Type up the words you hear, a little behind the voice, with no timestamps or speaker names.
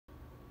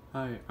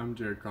Hi, I'm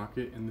Jared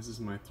Crockett, and this is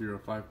my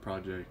 305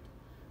 project.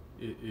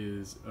 It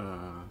is a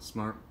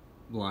smart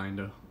blind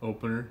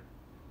opener,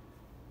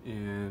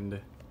 and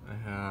I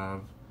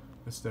have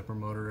a stepper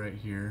motor right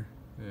here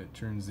that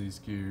turns these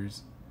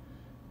gears,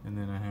 and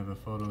then I have a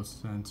photo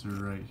sensor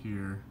right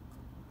here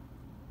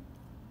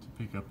to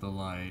pick up the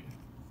light,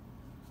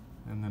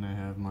 and then I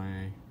have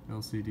my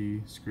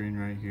LCD screen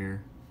right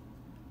here,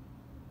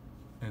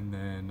 and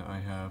then I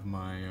have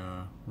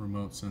my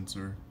remote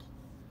sensor to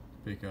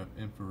pick up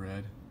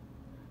infrared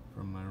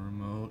from my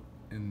remote,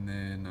 and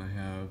then I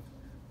have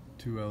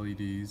two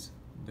LEDs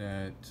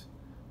that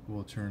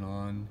will turn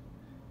on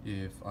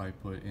if I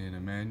put in a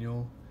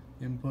manual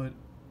input.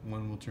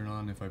 One will turn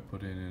on if I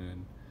put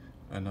in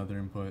another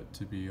input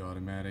to be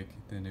automatic,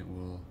 then it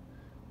will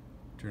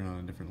turn on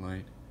a different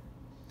light.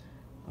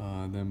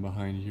 Then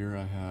behind here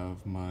I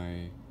have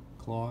my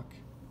clock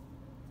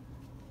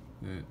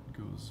that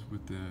goes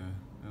with the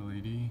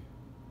LCD.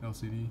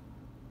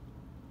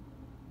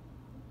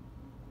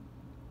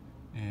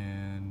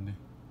 And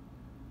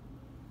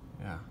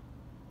yeah,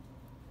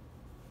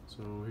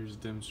 so here's a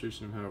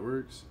demonstration of how it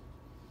works.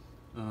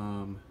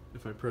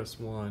 If I press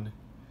 1,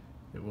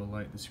 it will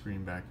light the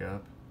screen back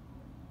up,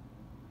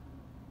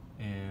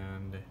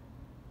 and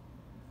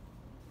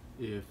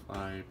if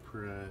I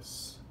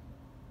press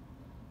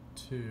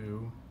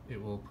 2, it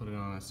will put it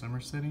on a summer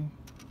setting,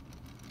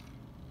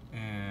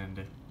 and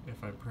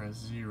if I press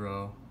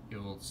 0,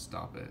 it will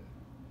stop it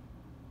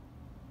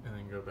and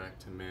then go back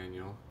to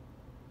manual.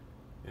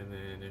 And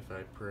then if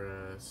I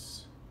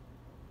press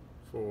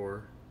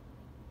 4,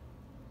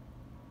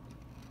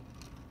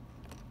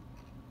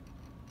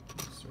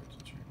 it starts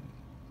to turn.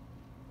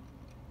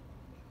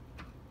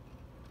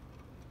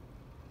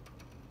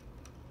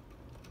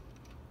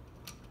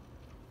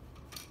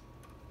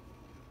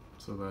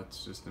 So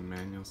that's just a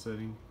manual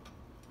setting.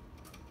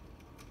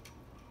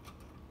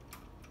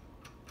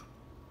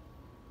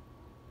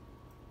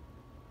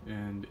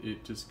 And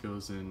it just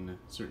goes in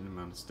a certain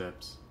amount of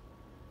steps,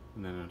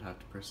 and then I'd have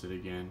to press it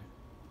again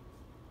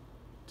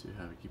to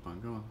have it keep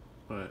on going.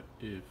 But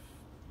if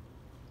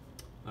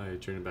I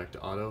turn it back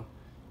to auto,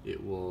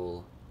 it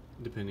will,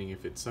 depending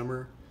if it's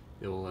summer,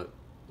 it will let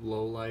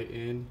low light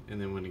in, and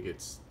then when it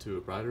gets to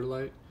a brighter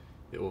light,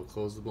 it will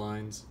close the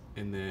blinds,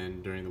 and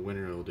then during the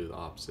winter it will do the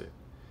opposite.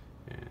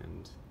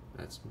 And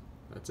that's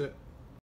it.